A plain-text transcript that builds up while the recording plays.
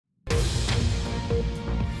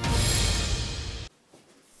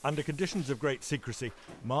Under conditions of great secrecy,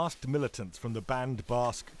 masked militants from the banned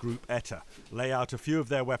Basque group Eta lay out a few of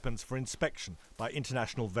their weapons for inspection by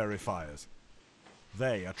international verifiers.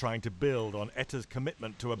 They are trying to build on Eta's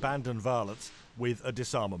commitment to abandon violence with a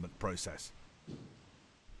disarmament process.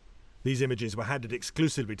 These images were handed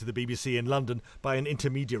exclusively to the BBC in London by an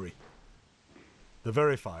intermediary. The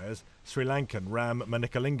verifiers, Sri Lankan Ram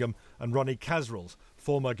Manikalingam and Ronnie Casrils,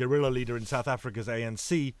 former guerrilla leader in South Africa's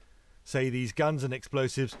ANC, say these guns and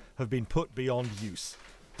explosives have been put beyond use.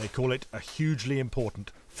 They call it a hugely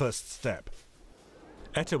important first step.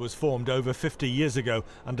 Eta was formed over 50 years ago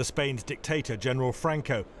under Spain's dictator General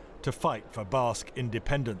Franco to fight for Basque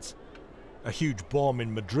independence. A huge bomb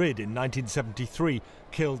in Madrid in 1973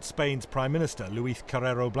 killed Spain's Prime Minister Luis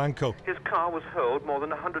Carrero Blanco. His car was hurled more than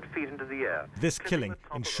 100 feet into the air. This killing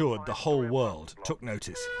ensured the whole world took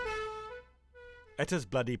notice. Eta's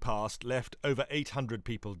bloody past left over 800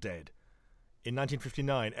 people dead. In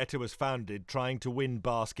 1959, Eta was founded trying to win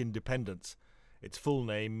Basque independence. Its full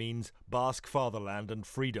name means Basque Fatherland and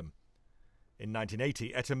Freedom. In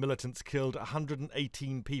 1980, Eta militants killed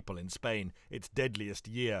 118 people in Spain, its deadliest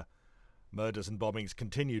year. Murders and bombings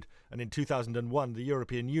continued, and in 2001 the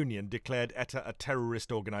European Union declared Eta a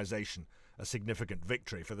terrorist organisation, a significant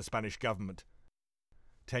victory for the Spanish government.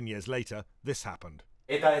 10 years later, this happened.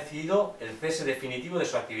 ETA ha decidido el cese definitivo de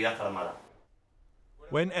su actividad armada.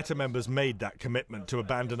 When Eta members made that commitment to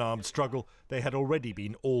abandon armed struggle, they had already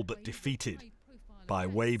been all but defeated by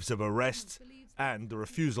waves of arrests and the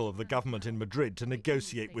refusal of the government in Madrid to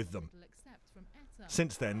negotiate with them.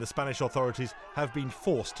 Since then, the Spanish authorities have been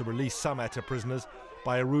forced to release some Eta prisoners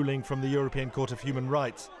by a ruling from the European Court of Human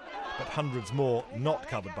Rights, but hundreds more not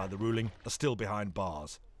covered by the ruling are still behind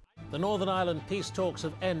bars. The Northern Ireland peace talks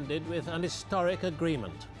have ended with an historic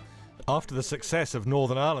agreement. After the success of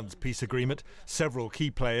Northern Ireland's peace agreement, several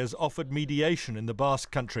key players offered mediation in the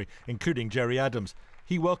Basque country, including Gerry Adams.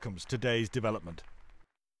 He welcomes today's development.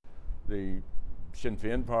 The Sinn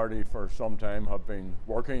Féin party for some time have been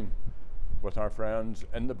working with our friends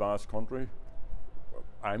in the Basque country.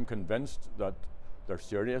 I'm convinced that they're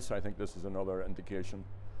serious. I think this is another indication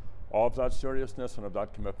of that seriousness and of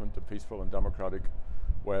that commitment to peaceful and democratic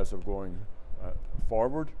ways of going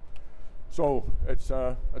forward. So it's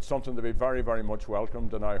something to be very, very much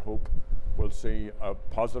welcomed, and I hope we'll see a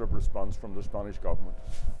positive response from the Spanish government.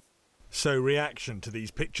 So reaction to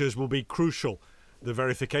these pictures will be crucial. The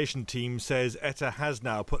verification team says Eta has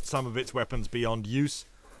now put some of its weapons beyond use,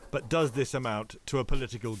 but does this amount to a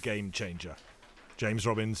political game changer? James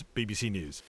Robbins, BBC News.